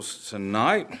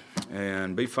Tonight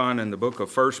and be finding the book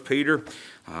of 1 Peter,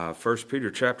 1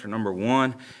 Peter chapter number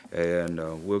 1,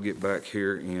 and we'll get back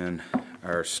here in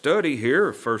our study here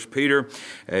of 1 Peter,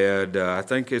 and I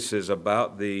think this is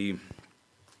about the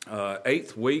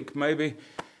 8th week maybe,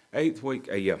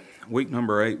 week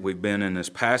number 8 we've been in this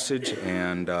passage,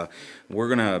 and we're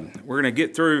gonna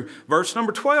get through verse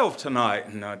number 12 tonight,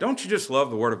 and don't you just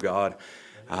love the Word of God?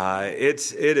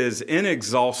 It is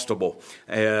inexhaustible,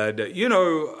 and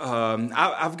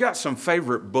I've got some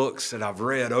favorite books that I've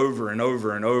read over and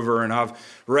over and over, and I've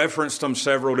referenced them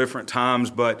several different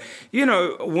times. But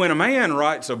when a man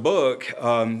writes a book,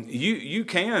 you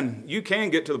can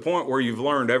get to the point where you've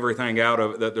learned everything out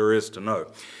of it that there is to know,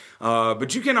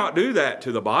 but you cannot do that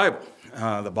to the Bible.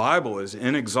 The Bible is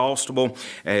inexhaustible,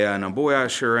 and boy, I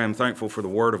sure am thankful for the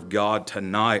Word of God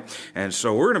tonight. And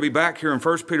so we're going to be back here in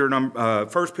 1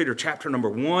 Peter chapter number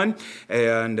 1,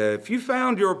 and if you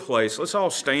found your place, let's all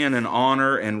stand in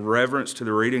honor and reverence to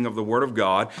the reading of the Word of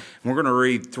God. And we're going to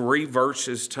read 3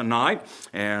 verses tonight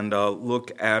and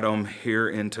look at them here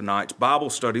in tonight's Bible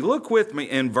study. Look with me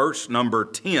in verse number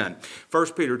 10. 1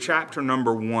 Peter chapter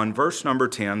number 1, verse number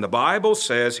 10. The Bible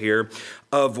says here,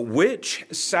 "Of which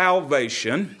salvation..."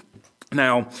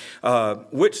 Now,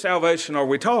 which salvation are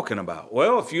we talking about?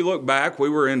 Well, if you look back, we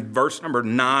were in verse number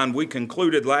 9. We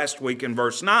concluded last week in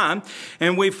verse 9,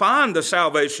 and we find the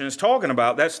salvation is talking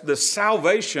about. That's the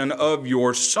salvation of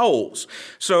your souls.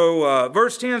 So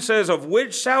verse 10 says, "Of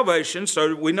which salvation,"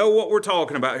 so we know what we're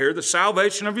talking about here, the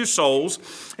salvation of your souls.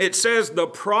 It says, "The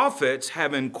prophets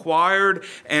have inquired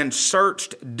and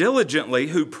searched diligently,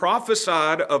 who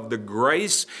prophesied of the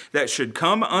grace that should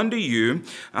come unto you."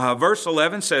 Verse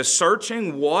 11 says, "Searching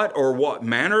what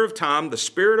manner of time the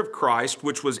Spirit of Christ,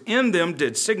 which was in them,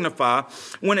 did signify,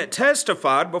 when it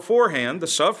testified beforehand the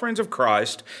sufferings of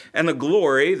Christ and the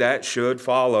glory that should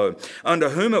follow. Unto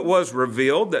whom it was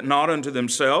revealed that not unto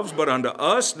themselves, but unto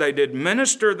us they did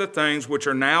minister the things which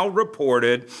are now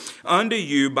reported unto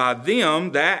you by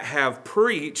them that have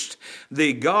preached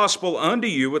the gospel unto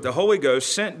you with the Holy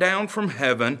Ghost sent down from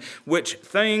heaven, which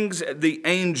things the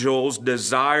angels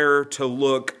desire to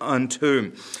look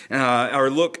unto." Or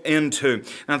look into.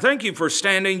 Now, thank you for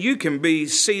standing. You can be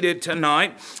seated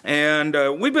tonight. And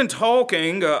we've been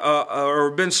talking or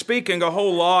been speaking a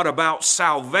whole lot about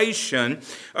salvation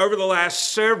over the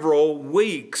last several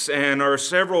weeks and our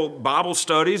several Bible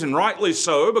studies, and rightly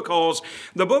so, because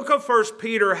the book of 1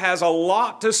 Peter has a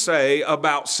lot to say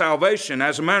about salvation.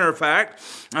 As a matter of fact,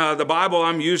 the Bible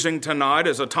I'm using tonight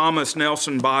is a Thomas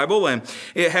Nelson Bible, and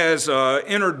it has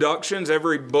introductions.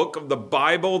 Every book of the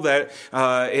Bible that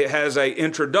it has an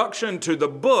introduction to the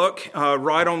book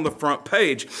right on the front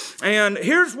page. And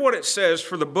here's what it says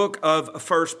for the book of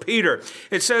 1 Peter.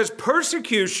 It says,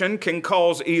 "Persecution can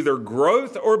cause either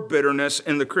growth or bitterness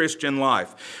in the Christian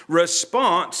life.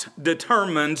 Response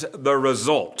determines the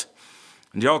result."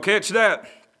 Did y'all catch that?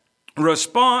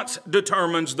 Response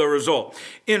determines the result.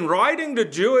 In writing to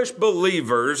Jewish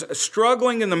believers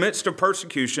struggling in the midst of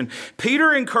persecution,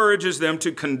 Peter encourages them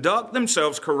to conduct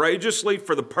themselves courageously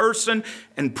for the person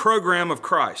and program of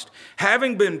Christ.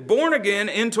 Having been born again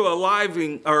into a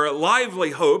lively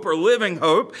hope or living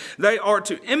hope, they are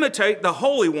to imitate the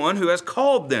Holy One who has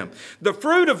called them. The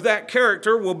fruit of that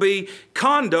character will be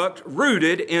conduct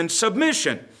rooted in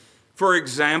submission. For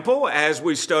example, as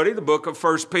we study the book of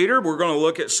 1 Peter, we're going to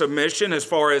look at submission as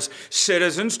far as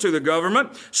citizens to the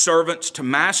government, servants to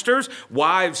masters,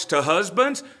 wives to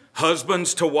husbands,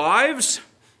 husbands to wives.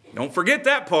 Don't forget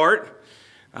that part.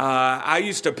 I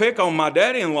used to pick on my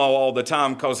daddy-in-law all the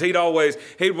time because he'd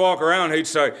walk around, he'd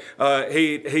say,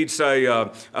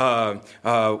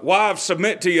 "Wives,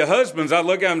 submit to your husbands." I'd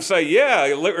look at him and say, "Yeah,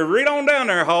 read on down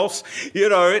there, Hoss."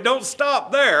 It don't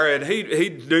stop there. And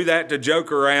he'd do that to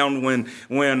joke around when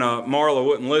Marla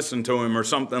wouldn't listen to him or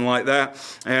something like that.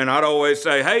 And I'd always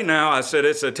say, "Hey, now," I said,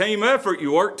 "it's a team effort.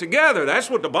 You work together." That's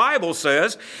what the Bible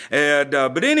says. And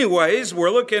but anyways,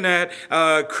 we're looking at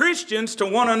Christians to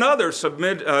one another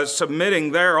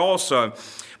submitting there also.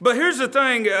 But here's the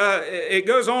thing, it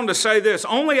goes on to say this: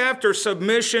 only after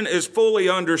submission is fully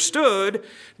understood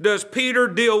does Peter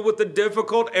deal with the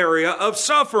difficult area of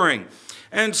suffering.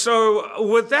 And so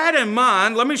with that in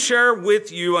mind, let me share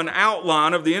with you an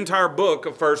outline of the entire book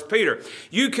of 1 Peter.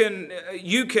 You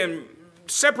can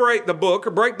separate the book or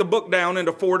break the book down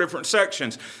into 4 different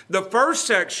sections. The first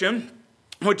section,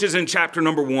 which is in chapter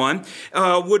number 1,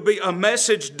 would be a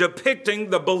message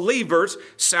depicting the believer's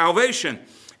salvation.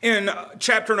 In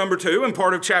chapter number 2 and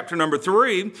part of chapter number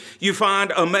 3, you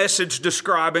find a message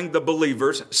describing the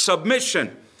believer's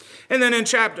submission. And then in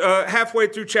halfway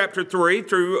through chapter 3,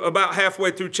 through about halfway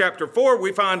through chapter 4,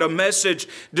 we find a message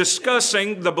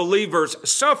discussing the believer's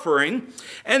suffering.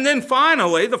 And then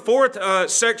finally, the fourth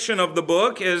section of the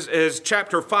book is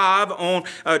chapter 5. On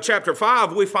chapter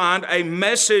 5, we find a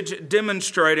message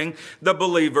demonstrating the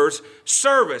believer's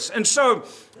service. And so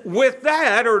with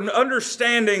that, or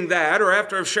understanding that, or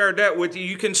after I've shared that with you,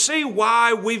 you can see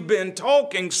why we've been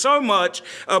talking so much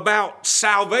about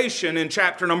salvation in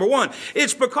chapter number 1.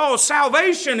 It's because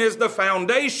salvation is the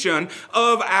foundation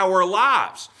of our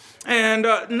lives. And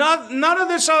none of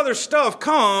this other stuff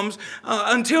comes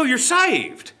until you're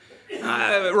saved.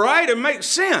 Right? It makes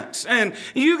sense. And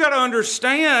you got to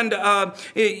understand, let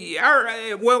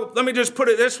me just put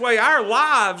it this way. Our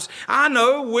lives, I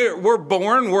know we're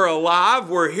born, we're alive,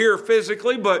 we're here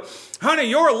physically, but honey,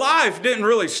 your life didn't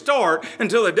really start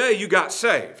until the day you got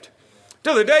saved,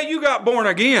 till the day you got born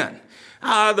again.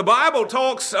 The Bible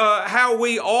talks how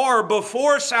we are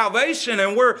before salvation,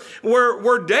 and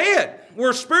we're dead.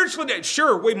 We're spiritually dead.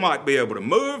 Sure, we might be able to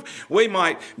move. We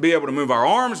might be able to move our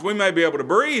arms. We may be able to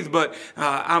breathe. But,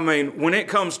 when it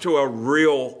comes to a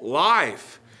real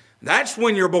life, that's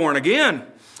when you're born again.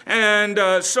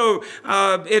 And so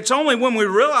it's only when we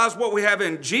realize what we have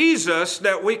in Jesus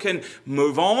that we can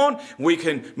move on, we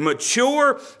can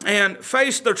mature, and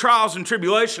face the trials and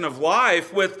tribulation of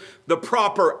life with the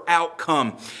proper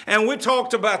outcome. And we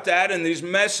talked about that in these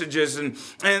messages and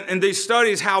these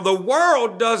studies, how the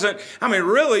world doesn't,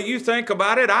 really, you think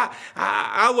about it,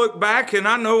 I look back and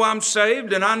I know I'm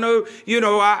saved, and I know,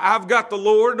 I've got the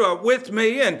Lord with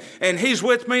me, and He's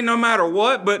with me no matter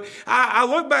what. But I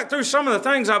look back through some of the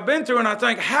things I've been through, and I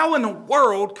think, how in the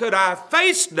world could I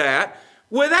face that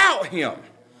without Him?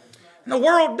 And the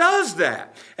world does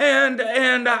that. And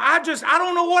I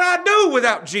don't know what I'd do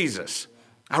without Jesus.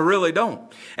 I really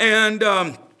don't.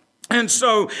 And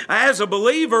so, as a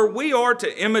believer, we are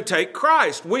to imitate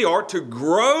Christ. We are to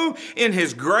grow in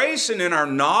His grace and in our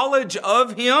knowledge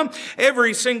of Him.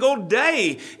 Every single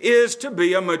day is to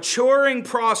be a maturing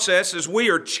process as we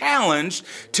are challenged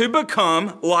to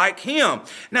become like Him.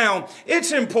 Now,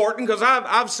 it's important because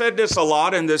I've said this a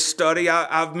lot in this study.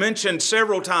 I've mentioned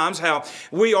several times how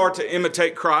we are to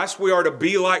imitate Christ. We are to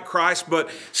be like Christ. But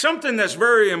something that's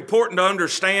very important to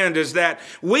understand is that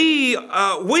we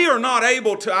are not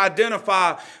able to identify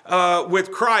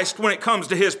with Christ when it comes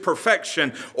to His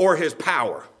perfection or His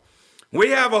power.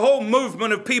 We have a whole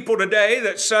movement of people today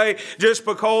that say, just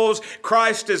because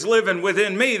Christ is living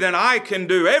within me, then I can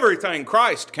do everything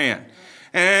Christ can.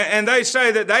 And they say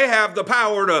that they have the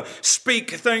power to speak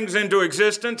things into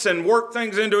existence and work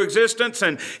things into existence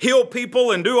and heal people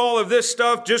and do all of this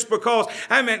stuff just because,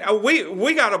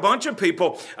 we got a bunch of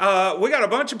people,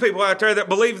 out there that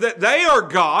believe that they are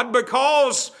God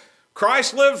because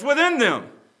Christ lives within them.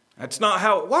 That's not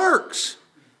how it works.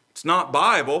 It's not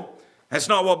Bible. That's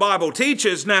not what Bible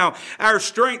teaches. Now, our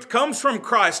strength comes from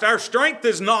Christ. Our strength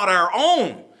is not our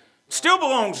own. It still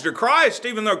belongs to Christ,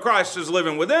 even though Christ is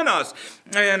living within us.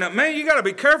 And you got to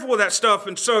be careful with that stuff.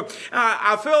 And so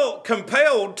I feel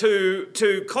compelled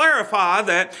to clarify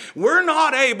that we're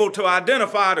not able to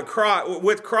identify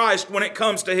with Christ when it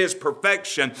comes to His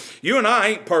perfection. You and I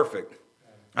ain't perfect.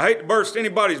 I hate to burst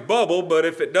anybody's bubble, but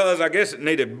if it does, I guess it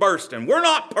needed bursting. We're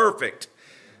not perfect.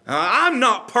 I'm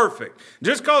not perfect.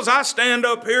 Just because I stand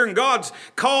up here and God's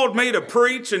called me to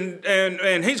preach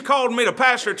and He's called me to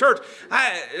pastor a church,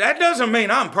 that doesn't mean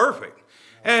I'm perfect.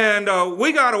 And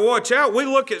we got to watch out. We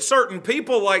look at certain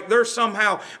people like they're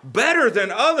somehow better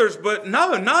than others, but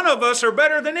no, none of us are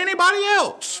better than anybody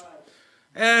else.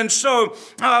 And so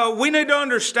we need to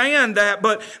understand that.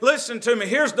 But listen to me.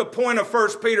 Here's the point of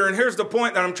 1 Peter, and here's the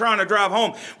point that I'm trying to drive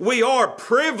home. We are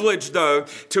privileged, though,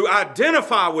 to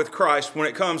identify with Christ when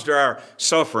it comes to our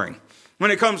suffering, when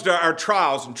it comes to our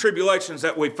trials and tribulations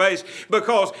that we face.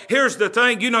 Because here's the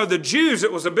thing, the Jews,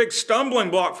 it was a big stumbling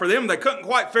block for them. They couldn't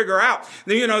quite figure out,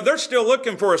 they're still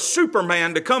looking for a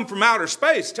Superman to come from outer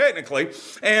space, technically,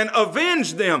 and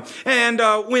avenge them. And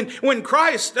when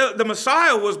Christ, the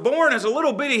Messiah, was born as a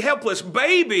little bitty helpless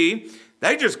baby,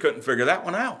 they just couldn't figure that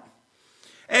one out.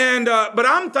 And but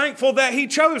I'm thankful that He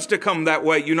chose to come that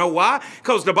way. You know why?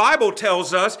 Because the Bible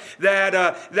tells us that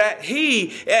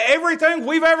everything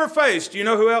we've ever faced, you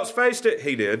know who else faced it?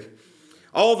 He did.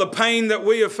 All the pain that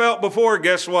we have felt before,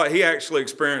 guess what? He actually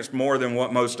experienced more than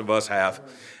what most of us have.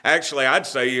 Actually, I'd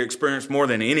say He experienced more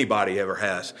than anybody ever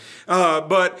has.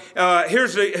 But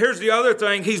here's the other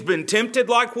thing. He's been tempted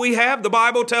like we have, the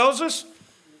Bible tells us.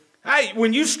 Hey,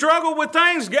 when you struggle with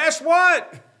things, guess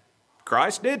what?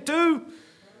 Christ did too.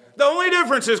 The only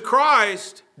difference is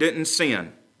Christ didn't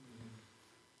sin.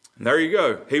 And there you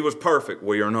go. He was perfect.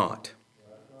 We are not.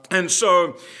 And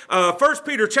so, 1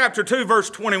 Peter chapter 2, verse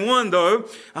 21, though,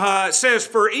 says,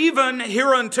 "For even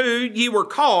hereunto ye were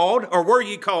called, or were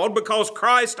ye called, because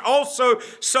Christ also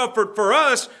suffered for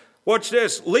us," watch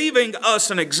this, "leaving us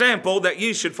an example that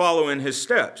ye should follow in his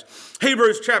steps."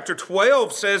 Hebrews chapter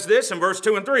 12 says this in verse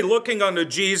 2 and 3, "Looking unto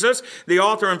Jesus, the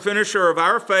author and finisher of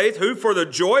our faith, who for the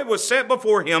joy was set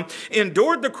before him,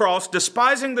 endured the cross,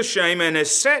 despising the shame, and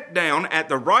is set down at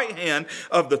the right hand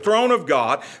of the throne of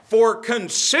God. For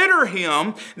consider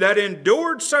him that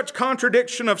endured such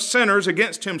contradiction of sinners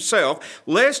against himself,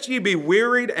 lest ye be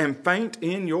wearied and faint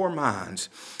in your minds."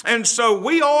 And so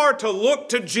we are to look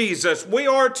to Jesus. We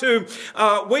are to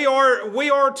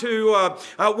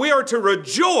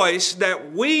rejoice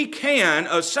that we can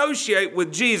associate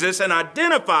with Jesus and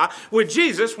identify with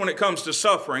Jesus when it comes to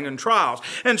suffering and trials.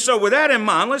 And so with that in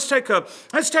mind, let's take a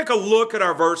look at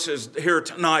our verses here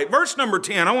tonight. Verse number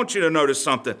 10, I want you to notice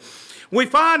something. We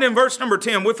find in verse number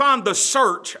 10, we find the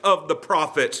search of the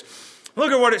prophets.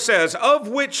 Look at what it says, "Of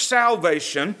which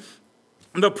salvation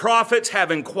the prophets have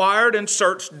inquired and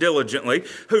searched diligently,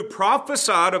 who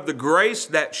prophesied of the grace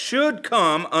that should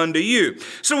come unto you."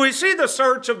 So we see the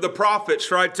search of the prophets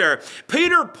right there.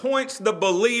 Peter points the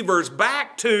believers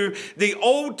back to the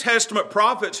Old Testament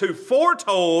prophets who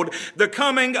foretold the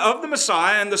coming of the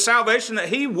Messiah and the salvation that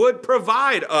he would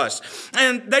provide us.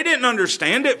 And they didn't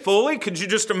understand it fully. Could you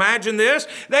just imagine this?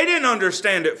 They didn't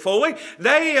understand it fully.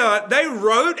 They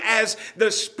wrote as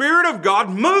the Spirit of God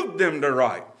moved them to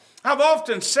write. I've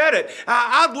often said it.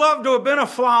 I'd love to have been a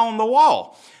fly on the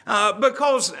wall.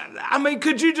 Because,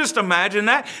 could you just imagine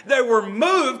that? They were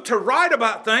moved to write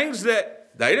about things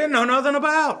that they didn't know nothing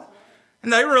about.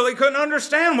 And they really couldn't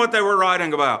understand what they were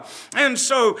writing about. And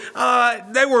so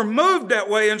they were moved that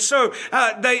way. And so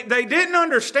they didn't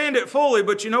understand it fully.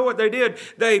 But you know what they did?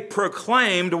 They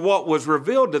proclaimed what was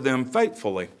revealed to them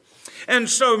faithfully. And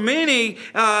so many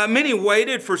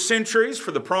waited for centuries for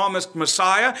the promised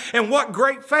Messiah, and what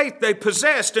great faith they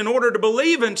possessed in order to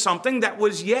believe in something that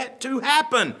was yet to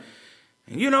happen.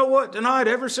 And you know what? Tonight,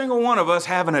 every single one of us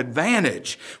have an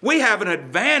advantage. We have an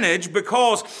advantage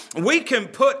because we can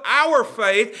put our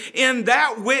faith in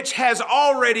that which has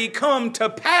already come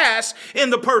to pass in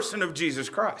the person of Jesus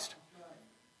Christ.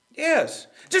 Yes.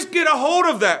 Just get a hold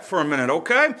of that for a minute,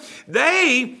 okay?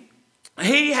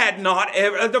 He had not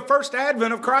ever, the first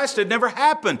advent of Christ had never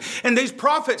happened. And these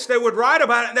prophets, they would write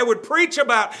about it, and they would preach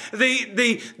about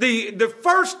the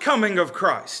first coming of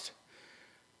Christ.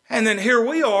 And then here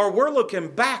we are, we're looking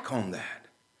back on that.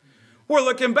 We're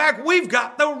looking back. We've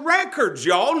got the records,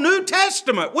 y'all. New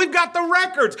Testament. We've got the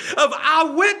records of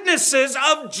eyewitnesses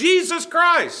of Jesus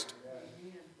Christ.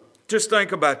 Just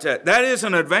think about that. That is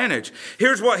an advantage.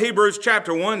 Here's what Hebrews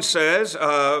chapter 1 says,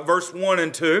 verse 1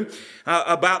 and 2,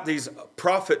 about these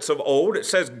prophets of old. It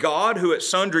says, "God, who at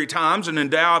sundry times and in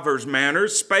divers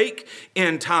manners spake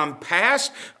in time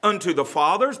past unto the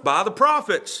fathers by the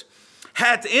prophets,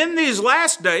 hath in these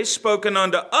last days spoken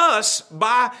unto us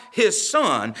by his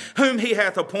Son, whom he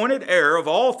hath appointed heir of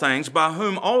all things, by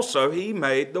whom also he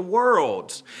made the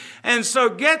worlds." And so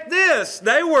get this,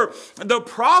 the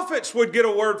prophets would get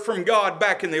a word from God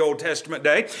back in the Old Testament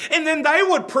day, and then they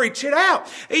would preach it out.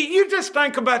 You just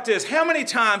think about this. How many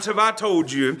times have I told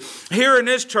you here in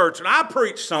this church, and I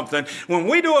preach something, when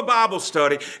we do a Bible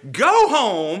study, go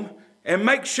home and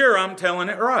make sure I'm telling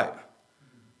it right.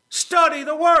 Study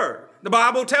the Word. The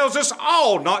Bible tells us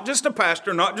all, not just a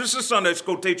pastor, not just a Sunday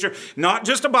school teacher, not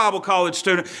just a Bible college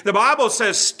student. The Bible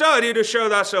says, study to show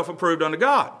thyself approved unto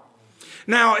God.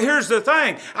 Now, here's the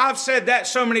thing. I've said that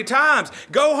so many times.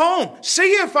 Go home.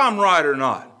 See if I'm right or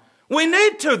not. We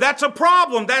need to. That's a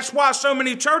problem. That's why so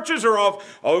many churches are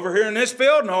off over here in this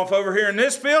field and off over here in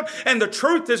this field, and the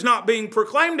truth is not being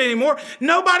proclaimed anymore.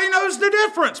 Nobody knows the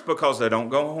difference because they don't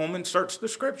go home and search the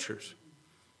Scriptures.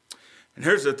 And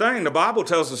here's the thing, the Bible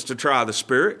tells us to try the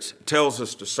spirits. It tells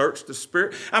us to search the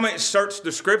spirit. Search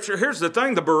the Scripture. Here's the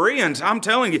thing, the Bereans, I'm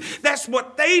telling you, that's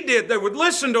what they did. They would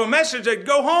listen to a message, they'd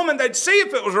go home and they'd see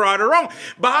if it was right or wrong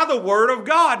by the Word of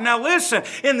God. Now listen,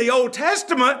 in the Old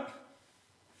Testament,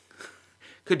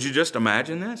 could you just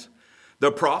imagine this?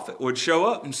 The prophet would show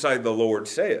up and say, "The Lord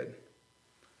said."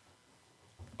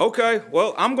 Okay,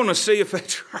 well, I'm going to see if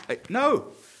that's right.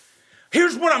 No.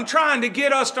 Here's what I'm trying to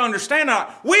get us to understand.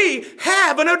 We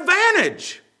have an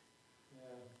advantage.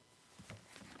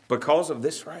 Because of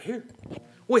this right here.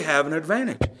 We have an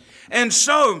advantage. And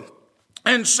so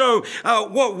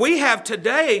what we have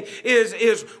today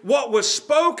is what was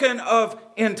spoken of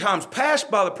in times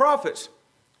past by the prophets.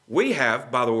 We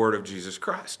have by the word of Jesus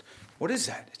Christ. What is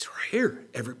that? It's right here.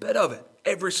 Every bit of it.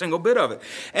 Every single bit of it.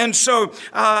 And so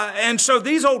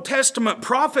these Old Testament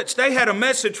prophets, they had a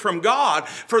message from God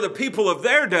for the people of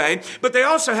their day, but they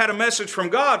also had a message from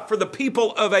God for the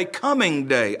people of a coming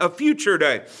day, a future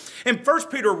day. And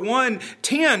 1 Peter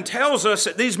 1:10 tells us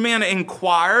that these men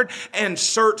inquired and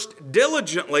searched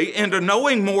diligently into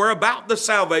knowing more about the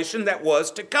salvation that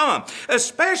was to come,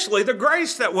 especially the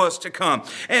grace that was to come.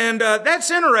 And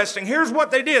that's interesting. Here's what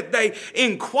they did. They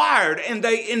inquired and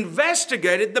they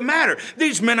investigated the matter.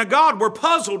 These men of God were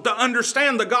puzzled to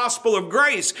understand the gospel of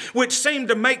grace, which seemed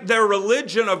to make their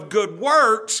religion of good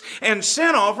works and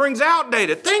sin offerings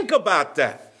outdated. Think about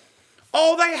that.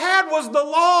 All they had was the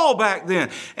law back then.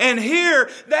 And here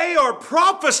they are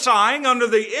prophesying under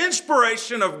the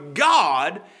inspiration of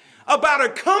God about a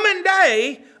coming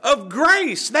day of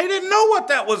grace. They didn't know what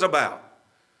that was about.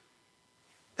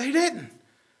 They didn't.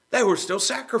 They were still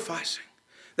sacrificing.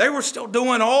 They were still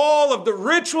doing all of the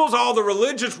rituals, all the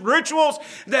religious rituals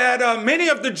that many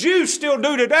of the Jews still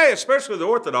do today, especially the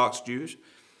Orthodox Jews.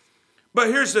 But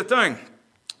here's the thing.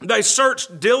 They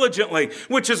searched diligently,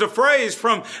 which is a phrase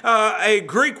from a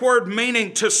Greek word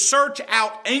meaning to search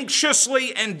out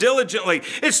anxiously and diligently.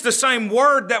 It's the same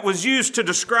word that was used to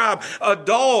describe a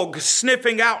dog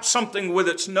sniffing out something with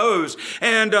its nose.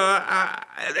 And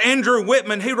Andrew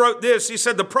Whitman, he wrote this. He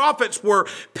said, the prophets were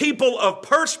people of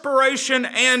perspiration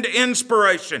and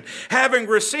inspiration. Having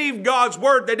received God's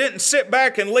word, they didn't sit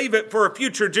back and leave it for a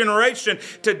future generation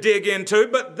to dig into,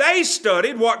 but they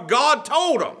studied what God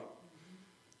told them.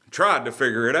 Tried to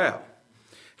figure it out.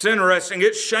 It's interesting.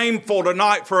 It's shameful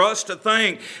tonight for us to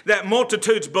think that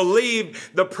multitudes believe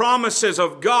the promises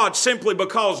of God simply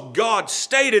because God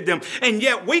stated them. And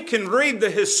yet we can read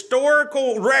the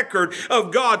historical record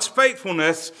of God's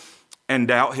faithfulness and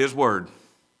doubt His word.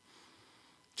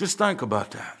 Just think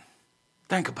about that.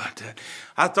 Think about that.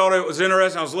 I thought it was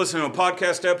interesting. I was listening to a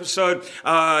podcast episode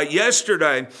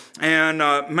yesterday, and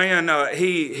it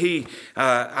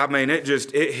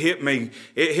hit me.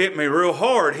 It hit me real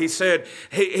hard. He said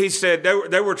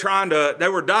they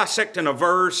were dissecting a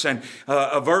verse, and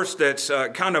a verse that's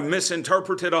kind of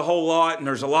misinterpreted a whole lot, and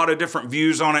there's a lot of different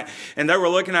views on it. And they were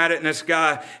looking at it, and this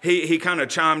guy he kind of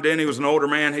chimed in. He was an older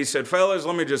man. He said, "Fellas,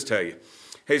 let me just tell you."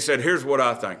 He said, "Here's what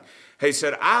I think." He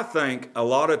said, I think a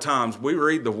lot of times we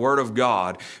read the Word of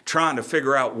God trying to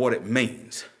figure out what it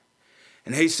means.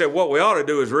 And he said, what we ought to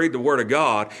do is read the Word of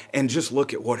God and just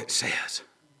look at what it says.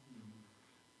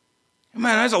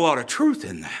 Man, there's a lot of truth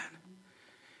in that.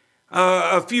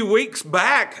 A few weeks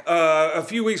back on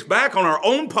our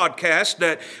own podcast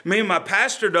that me and my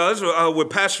pastor does with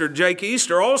Pastor Jake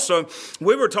Easter also,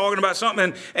 we were talking about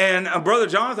something, and Brother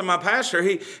Jonathan, my pastor,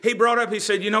 he brought up, he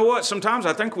said, you know what, sometimes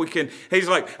I think we can, he's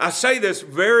like, I say this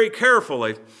very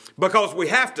carefully because we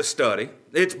have to study.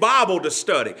 It's Bible to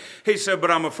study. He said,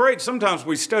 but I'm afraid sometimes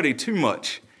we study too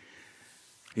much.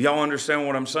 Y'all understand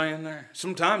what I'm saying there?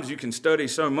 Sometimes you can study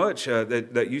so much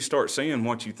that you start seeing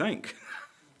what you think.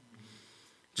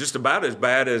 Just about as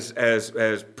bad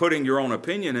as putting your own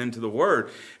opinion into the Word.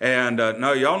 And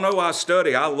no, y'all know I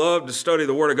study. I love to study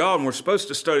the Word of God, and we're supposed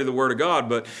to study the Word of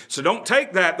God. So don't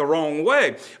take that the wrong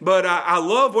way. But I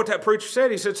love what that preacher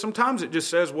said. He said sometimes it just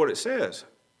says what it says.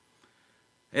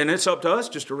 And it's up to us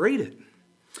just to read it.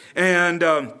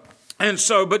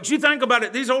 But you think about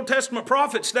it, these Old Testament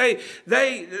prophets,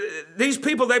 these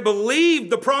people, they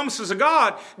believed the promises of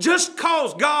God just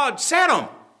because God said them.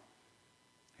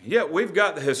 Yet we've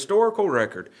got the historical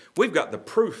record. We've got the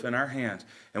proof in our hands,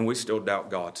 and we still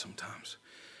doubt God sometimes.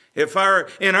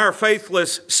 In our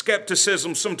faithless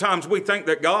skepticism, sometimes we think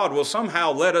that God will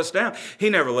somehow let us down. He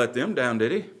never let them down,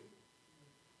 did He?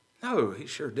 No, He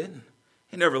sure didn't.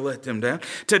 He never let them down.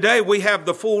 Today we have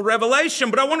the full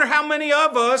revelation, but I wonder how many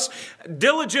of us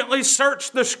diligently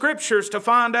search the Scriptures to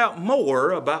find out more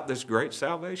about this great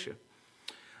salvation.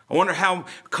 I wonder how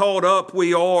caught up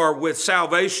we are with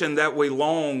salvation that we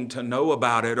long to know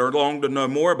about it or long to know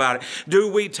more about it. Do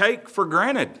we take for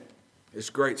granted this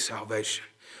great salvation?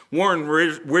 Warren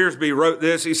Wiersbe wrote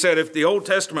this. He said, if the Old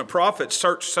Testament prophets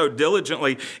searched so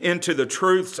diligently into the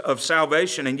truths of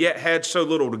salvation and yet had so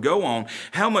little to go on,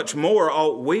 how much more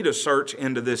ought we to search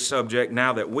into this subject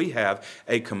now that we have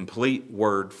a complete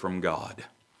word from God?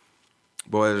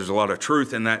 Boy, there's a lot of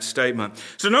truth in that statement.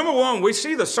 So number one, we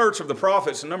see the search of the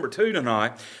prophets. And number two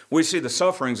tonight, we see the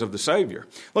sufferings of the Savior.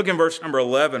 Look in verse number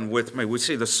 11 with me. We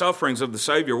see the sufferings of the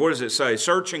Savior. What does it say?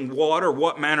 Searching what or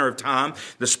what manner of time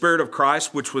the Spirit of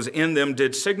Christ which was in them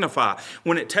did signify,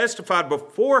 when it testified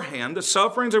beforehand the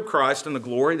sufferings of Christ and the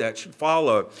glory that should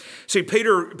follow. See,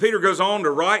 Peter goes on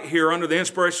to write here under the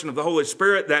inspiration of the Holy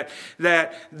Spirit that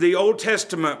the Old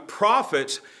Testament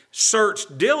prophets,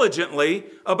 searched diligently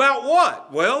about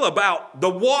what? Well, about the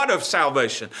what of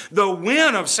salvation, the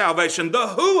when of salvation, the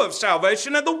who of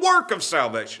salvation, and the work of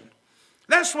salvation.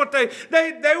 That's what they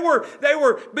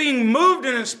were being moved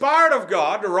and inspired of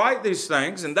God to write these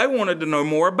things, and they wanted to know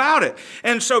more about it.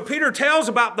 And so Peter tells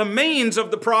about the means of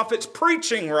the prophet's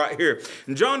preaching right here.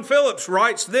 And John Phillips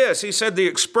writes this. He said, the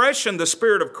expression, the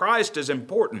Spirit of Christ, is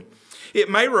important. It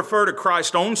may refer to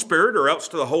Christ's own Spirit or else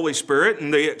to the Holy Spirit,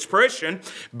 and the expression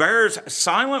bears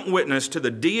silent witness to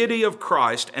the deity of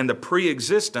Christ and the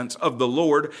pre-existence of the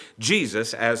Lord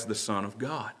Jesus as the Son of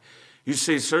God. You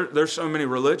see, there's so many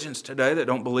religions today that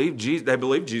don't believe Jesus. They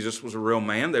believe Jesus was a real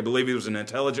man. They believe he was an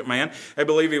intelligent man. They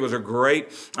believe he was a great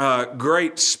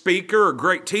speaker, a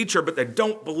great teacher, but they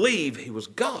don't believe he was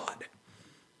God.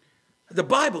 The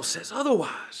Bible says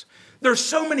otherwise. There's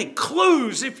so many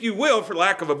clues, if you will, for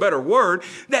lack of a better word,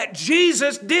 that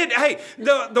Jesus did. Hey,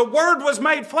 the Word was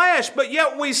made flesh, but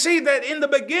yet we see that in the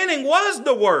beginning was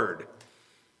the Word.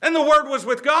 And the Word was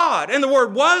with God, and the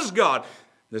Word was God.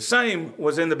 The same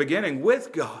was in the beginning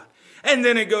with God. And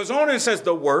then it goes on and says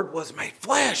the Word was made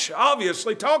flesh,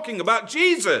 obviously talking about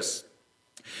Jesus.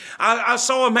 I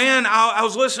saw a man, I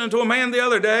was listening to a man the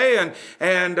other day,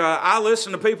 and I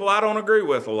listen to people I don't agree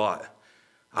with a lot.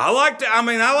 I like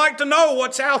to know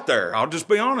what's out there. I'll just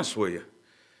be honest with you.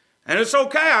 And it's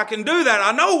okay, I can do that.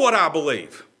 I know what I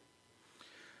believe.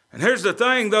 And here's the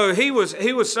thing, though, he was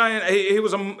saying,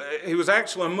 he was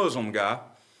actually a Muslim guy.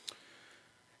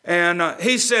 And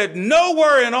he said,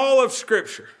 nowhere in all of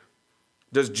Scripture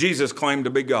does Jesus claim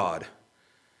to be God.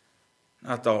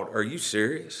 I thought, are you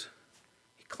serious?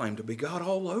 He claimed to be God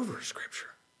all over Scripture.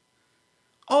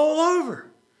 All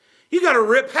over. You got to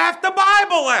rip half the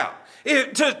Bible out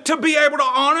to be able to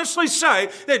honestly say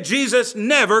that Jesus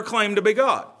never claimed to be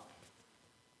God.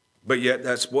 But yet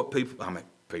that's what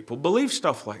people believe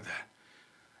stuff like that.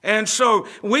 And so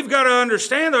we've got to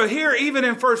understand, though, here, even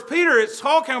in 1 Peter, it's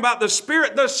talking about the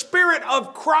Spirit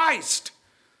of Christ.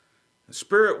 The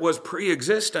Spirit was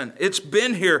pre-existent. It's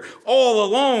been here all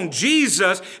along.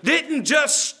 Jesus didn't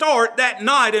just start that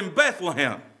night in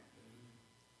Bethlehem.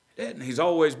 He didn't. He's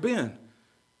always been.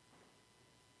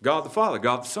 God the Father,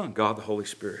 God the Son, God the Holy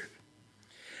Spirit.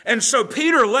 And so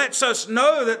Peter lets us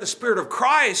know that the Spirit of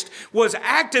Christ was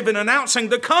active in announcing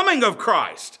the coming of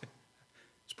Christ.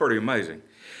 It's pretty amazing.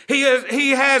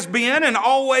 He has been and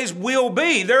always will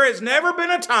be. There has never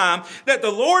been a time that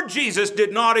the Lord Jesus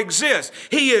did not exist.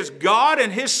 He is God,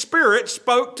 and His Spirit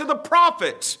spoke to the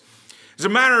prophets. As a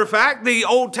matter of fact, the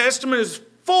Old Testament is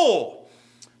full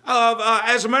of,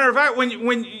 as a matter of fact,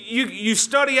 when you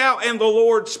study out, and the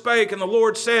Lord spake, and the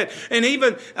Lord said, and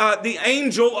even the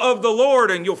angel of the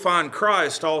Lord, and you'll find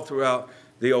Christ all throughout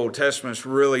the Old Testament. It's a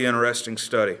really interesting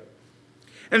study.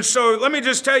 And so let me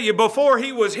just tell you, before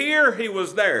He was here, He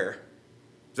was there.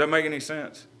 Does that make any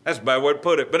sense? That's a bad way to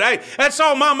put it. But hey, that's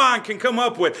all my mind can come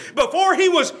up with. Before He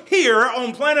was here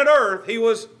on planet Earth, He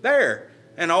was there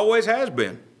and always has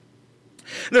been.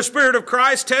 The Spirit of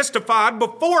Christ testified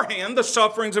beforehand the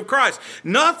sufferings of Christ.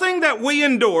 Nothing that we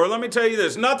endure, let me tell you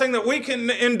this, nothing that we can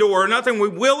endure, nothing we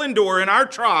will endure in our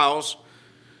trials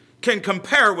can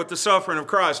compare with the suffering of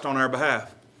Christ on our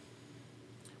behalf.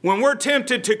 When we're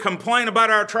tempted to complain about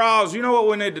our trials, you know what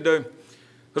we need to do?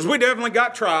 Because we definitely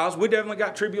got trials. We definitely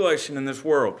got tribulation in this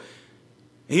world.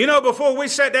 You know, before we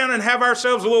sit down and have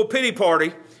ourselves a little pity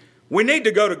party, we need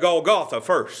to go to Golgotha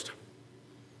first.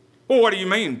 Well, what do you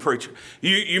mean, preacher?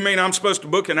 You mean I'm supposed to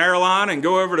book an airline and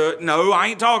go over to... No, I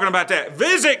ain't talking about that.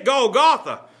 Visit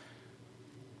Golgotha.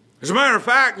 As a matter of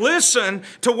fact, listen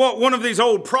to what one of these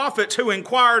old prophets who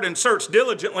inquired and searched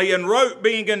diligently and wrote,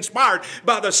 being inspired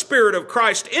by the Spirit of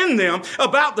Christ in them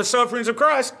about the sufferings of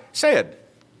Christ, said.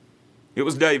 It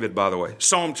was David, by the way.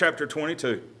 Psalm chapter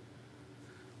 22.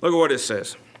 Look at what it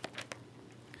says.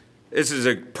 This is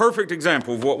a perfect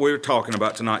example of what we were talking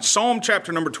about tonight. Psalm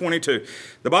chapter number 22.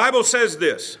 The Bible says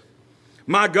this.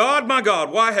 My God,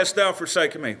 why hast thou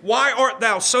forsaken me? Why art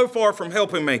thou so far from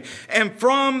helping me, and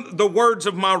from the words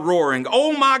of my roaring?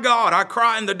 O my God, I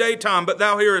cry in the daytime, but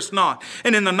thou hearest not,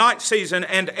 and in the night season,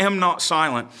 and am not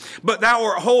silent. But thou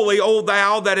art holy, O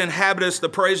thou that inhabitest the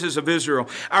praises of Israel.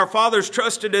 Our fathers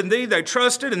trusted in thee, they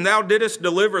trusted, and thou didst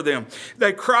deliver them.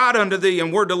 They cried unto thee,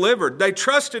 and were delivered. They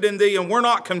trusted in thee, and were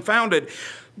not confounded.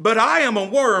 But I am a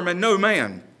worm, and no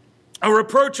man, a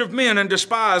reproach of men and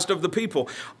despised of the people.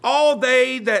 All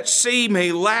they that see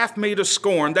me laugh me to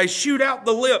scorn. They shoot out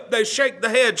the lip, they shake the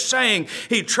head, saying,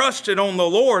 he trusted on the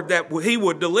Lord that He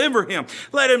would deliver him.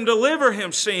 Let him deliver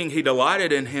him, seeing He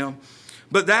delighted in him.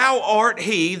 But thou art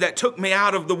he that took me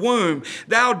out of the womb.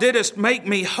 Thou didst make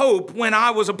me hope when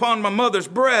I was upon my mother's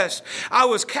breast. I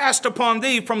was cast upon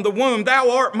thee from the womb. Thou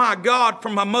art my God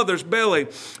from my mother's belly.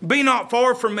 Be not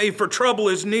far from me, for trouble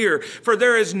is near, for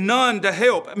there is none to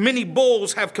help. Many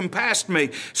bulls have compassed me.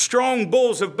 Strong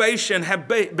bulls of Bashan have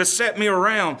beset me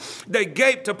around. They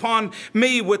gaped upon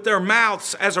me with their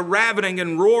mouths as a ravening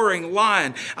and roaring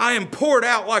lion. I am poured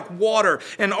out like water,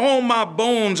 and all my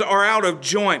bones are out of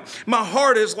joint. My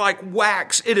heart is like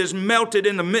wax. It is melted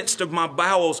in the midst of my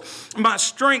bowels. My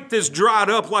strength is dried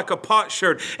up like a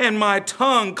potsherd, and my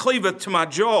tongue cleaveth to my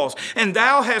jaws. And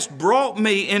thou hast brought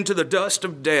me into the dust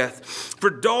of death. For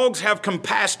dogs have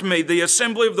compassed me. The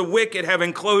assembly of the wicked have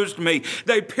enclosed me.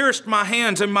 They pierced my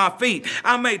hands and my feet.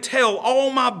 I may tell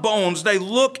all my bones. They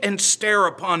look and stare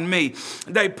upon me.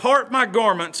 They part my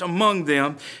garments among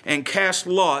them and cast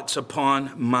lots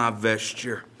upon my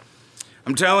vesture.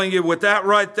 I'm telling you, with that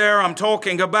right there, I'm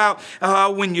talking about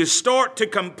when you start to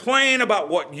complain about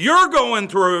what you're going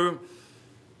through,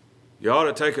 you ought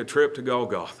to take a trip to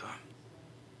Golgotha.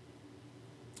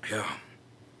 Yeah.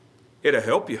 It'll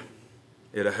help you.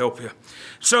 It'll help you.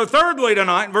 So thirdly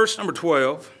tonight, verse number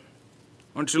 12,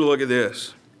 I want you to look at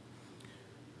this.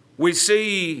 We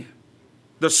see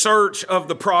the search of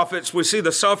the prophets. We see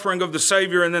the suffering of the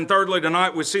Savior. And then thirdly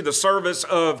tonight, we see the service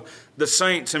of the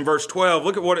saints in verse 12.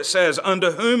 Look at what it says.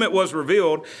 Unto whom it was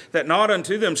revealed that not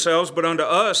unto themselves, but unto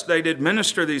us they did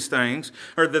minister these things,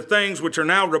 or the things which are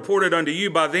now reported unto you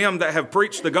by them that have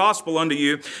preached the gospel unto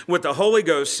you with the Holy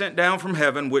Ghost sent down from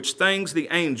heaven, which things the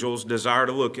angels desire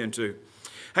to look into.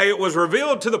 Hey, it was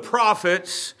revealed to the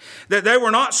prophets that they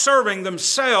were not serving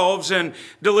themselves in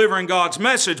delivering God's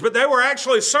message, but they were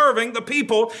actually serving the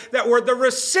people that were the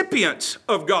recipients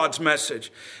of God's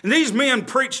message. And these men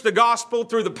preached the gospel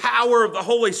through the power of the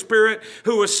Holy Spirit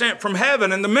who was sent from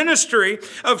heaven. And the ministry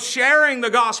of sharing the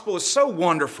gospel is so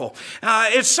wonderful.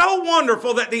 It's so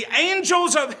wonderful that the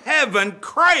angels of heaven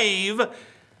crave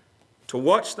to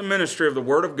watch the ministry of the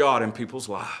Word of God in people's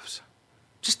lives.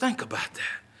 Just think about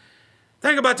that.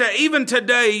 Think about that. Even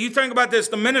today, you think about this,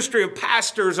 the ministry of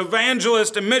pastors,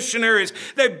 evangelists, and missionaries,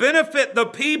 they benefit the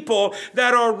people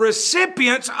that are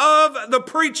recipients of the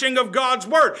preaching of God's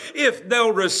Word, if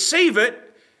they'll receive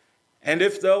it and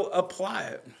if they'll apply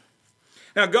it.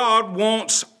 Now, God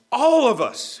wants all of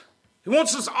us. He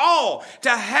wants us all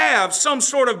to have some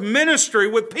sort of ministry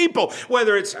with people,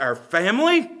 whether it's our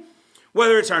family,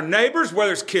 whether it's our neighbors,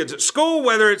 whether it's kids at school,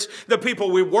 whether it's the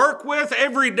people we work with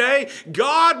every day.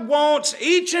 God wants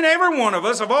each and every one of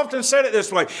us. I've often said it this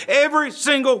way. Every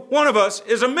single one of us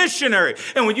is a missionary.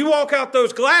 And when you walk out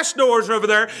those glass doors over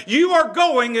there, you are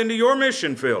going into your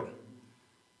mission field.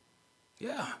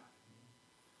 Yeah.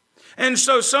 And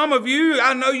so some of you,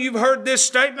 I know you've heard this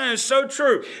statement. It's so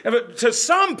true. But to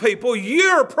some people,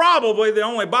 you're probably the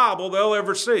only Bible they'll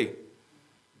ever see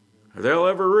or they'll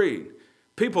ever read.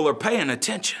 People are paying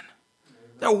attention.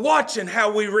 They're watching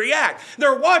how we react.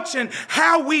 They're watching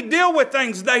how we deal with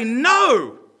things. They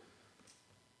know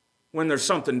when there's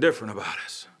something different about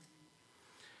us.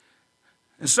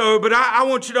 And so, but I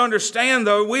want you to understand,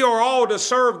 though, we are all to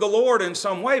serve the Lord in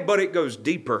some way, but it goes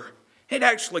deeper. It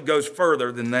actually goes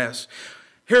further than this.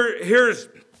 Here's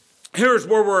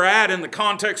where we're at in the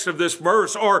context of this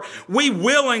verse. Are we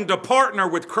willing to partner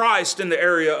with Christ in the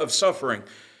area of suffering?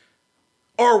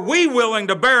 Are we willing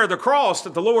to bear the cross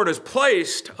that the Lord has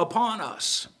placed upon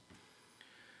us?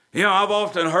 You know, I've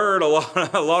often heard a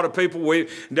lot of people,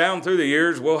 down through the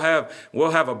years, we'll have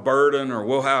a burden, or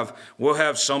we'll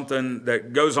have something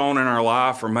that goes on in our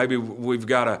life, or maybe we've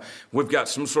got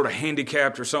some sort of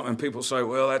handicap or something, and people say,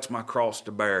 well, that's my cross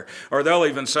to bear. Or they'll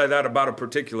even say that about a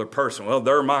particular person. Well,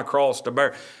 they're my cross to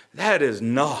bear. That is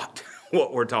not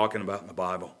what we're talking about in the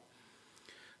Bible.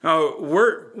 No,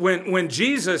 when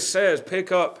Jesus says,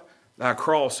 pick up thy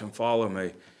cross and follow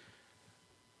me,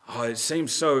 it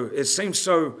seems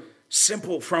so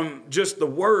simple from just the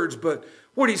words, but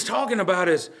what he's talking about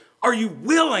is, are you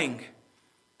willing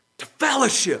to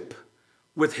fellowship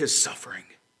with his suffering?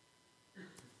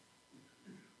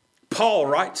 Paul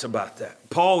writes about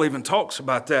that. Paul even talks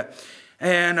about that.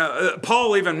 And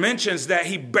Paul even mentions that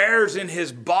he bears in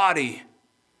his body.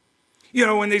 You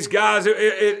know, when these guys,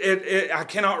 I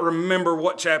cannot remember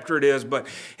what chapter it is, but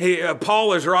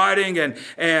Paul is writing,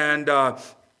 and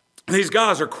these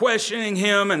guys are questioning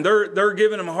him, and they're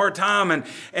giving him a hard time,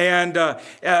 and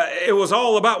it was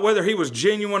all about whether he was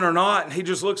genuine or not. And he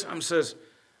just looks at him and says,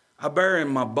 I bear in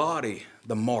my body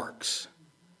the marks.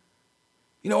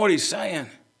 You know what he's saying?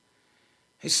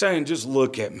 He's saying, just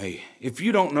look at me. If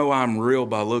you don't know I'm real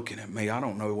by looking at me, I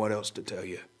don't know what else to tell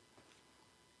you.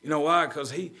 You know why?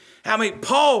 Because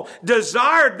Paul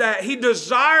desired that. He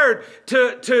desired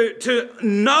to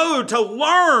know, to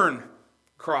learn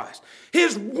Christ.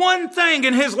 His one thing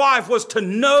in his life was to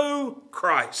know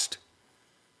Christ.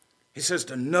 He says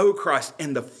to know Christ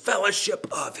in the fellowship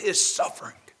of his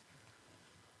suffering.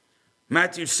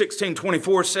 Matthew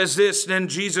 16:24 says this, Then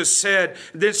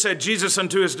said Jesus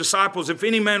unto his disciples, If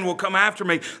any man will come after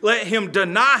me, let him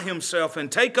deny himself and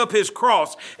take up his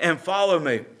cross and follow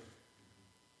me.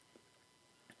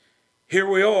 Here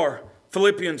we are,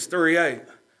 Philippians 3:8.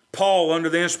 Paul, under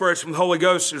the inspiration of the Holy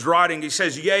Ghost, is writing. He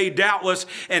says, Yea, doubtless,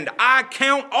 and I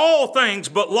count all things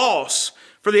but loss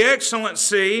for the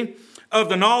excellency of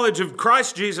the knowledge of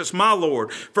Christ Jesus my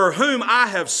Lord, for whom I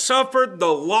have suffered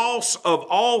the loss of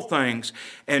all things,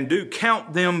 and do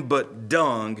count them but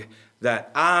dung,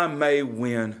 that I may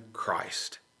win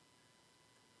Christ.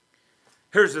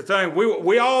 Here's the thing.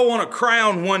 We all want a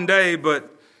crown one day,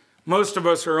 but most of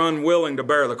us are unwilling to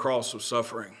bear the cross of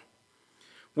suffering.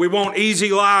 We want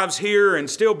easy lives here and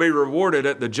still be rewarded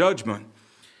at the judgment.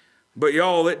 But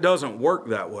y'all, it doesn't work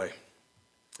that way.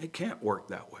 It can't work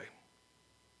that way.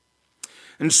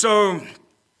 And so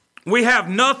we have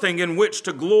nothing in which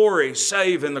to glory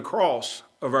save in the cross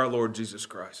of our Lord Jesus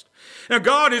Christ. Now,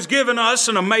 God has given us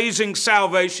an amazing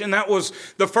salvation. That was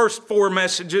the first 4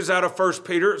 messages out of 1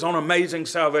 Peter. It's on amazing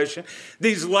salvation.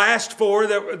 These last 4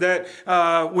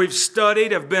 that we've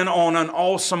studied have been on an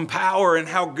awesome power and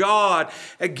how God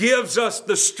gives us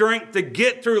the strength to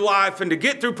get through life and to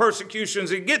get through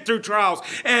persecutions and get through trials.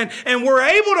 And we're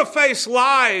able to face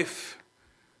life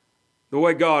the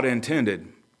way God intended.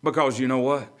 Because you know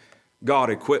what? God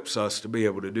equips us to be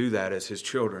able to do that as his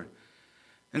children.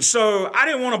 And so I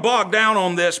didn't want to bog down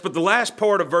on this, but the last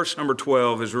part of verse number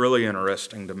 12 is really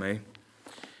interesting to me.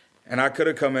 And I could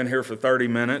have come in here for 30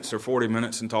 minutes or 40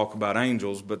 minutes and talk about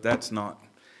angels, but that's not,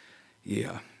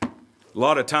 A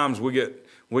lot of times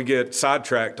we get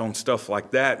sidetracked on stuff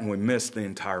like that and we miss the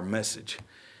entire message.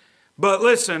 But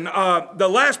listen, the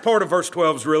last part of verse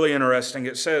 12 is really interesting.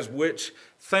 It says, which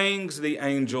things the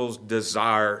angels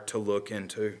desire to look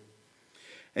into.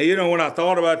 And you know, when I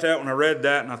thought about that, when I read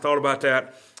that and I thought about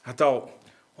that, I thought,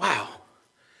 wow,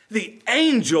 the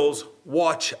angels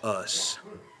watch us.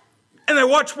 And they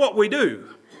watch what we do.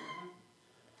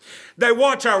 They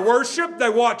watch our worship. They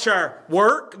watch our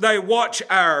work. They watch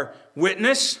our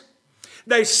witness.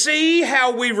 They see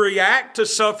how we react to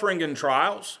suffering and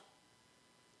trials.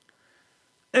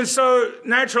 And so,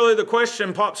 naturally, the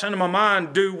question pops into my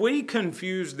mind, do we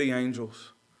confuse the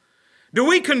angels? Do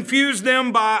we confuse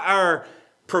them by our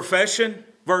profession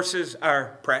versus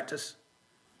our practice?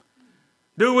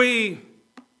 Do we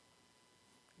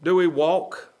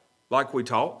walk like we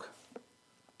talk?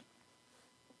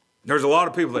 There's a lot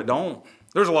of people that don't.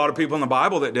 There's a lot of people in the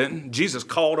Bible that didn't. Jesus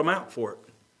called them out for it.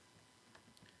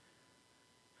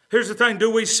 Here's the thing. Do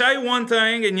we say one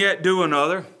thing and yet do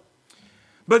another?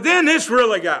 But then this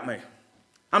really got me.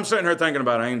 I'm sitting here thinking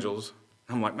about angels.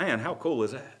 I'm like, man, how cool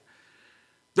is that?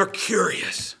 They're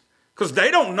curious because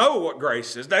they don't know what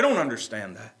grace is. They don't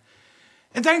understand that.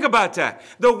 And think about that.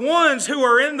 The ones who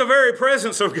are in the very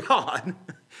presence of God,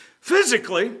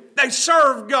 physically, they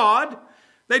serve God.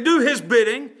 They do his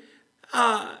bidding.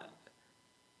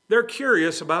 They're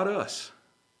curious about us.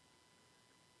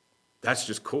 That's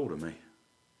just cool to me.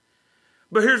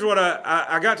 But here's what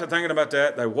I got to thinking about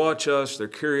that. They watch us. They're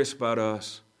curious about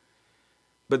us.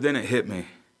 But then it hit me.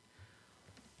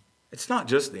 It's not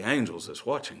just the angels that's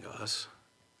watching us.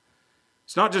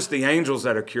 It's not just the angels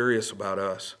that are curious about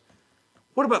us.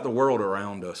 What about the world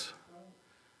around us?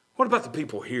 What about the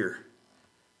people here?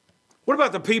 What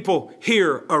about the people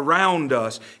here around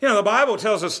us? You know, the Bible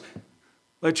tells us,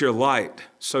 let your light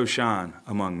so shine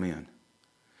among men,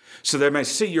 so they may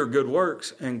see your good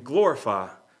works and glorify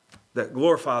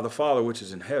the Father which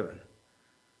is in heaven.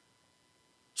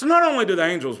 So not only do the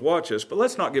angels watch us, but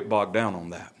let's not get bogged down on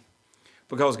that.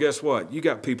 Because guess what? You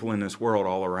got people in this world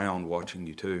all around watching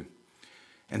you too.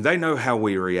 And they know how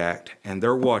we react, and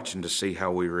they're watching to see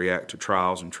how we react to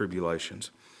trials and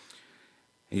tribulations.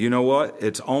 And you know what?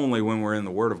 It's only when we're in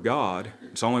the Word of God,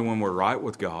 it's only when we're right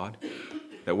with God,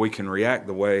 that we can react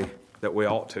the way that we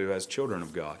ought to as children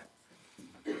of God.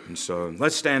 And so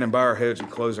let's stand and bow our heads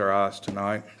and close our eyes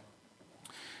tonight.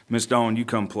 Miss Dawn, you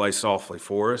come play softly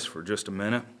for us for just a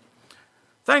minute.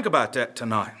 Think about that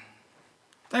tonight.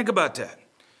 Think about that.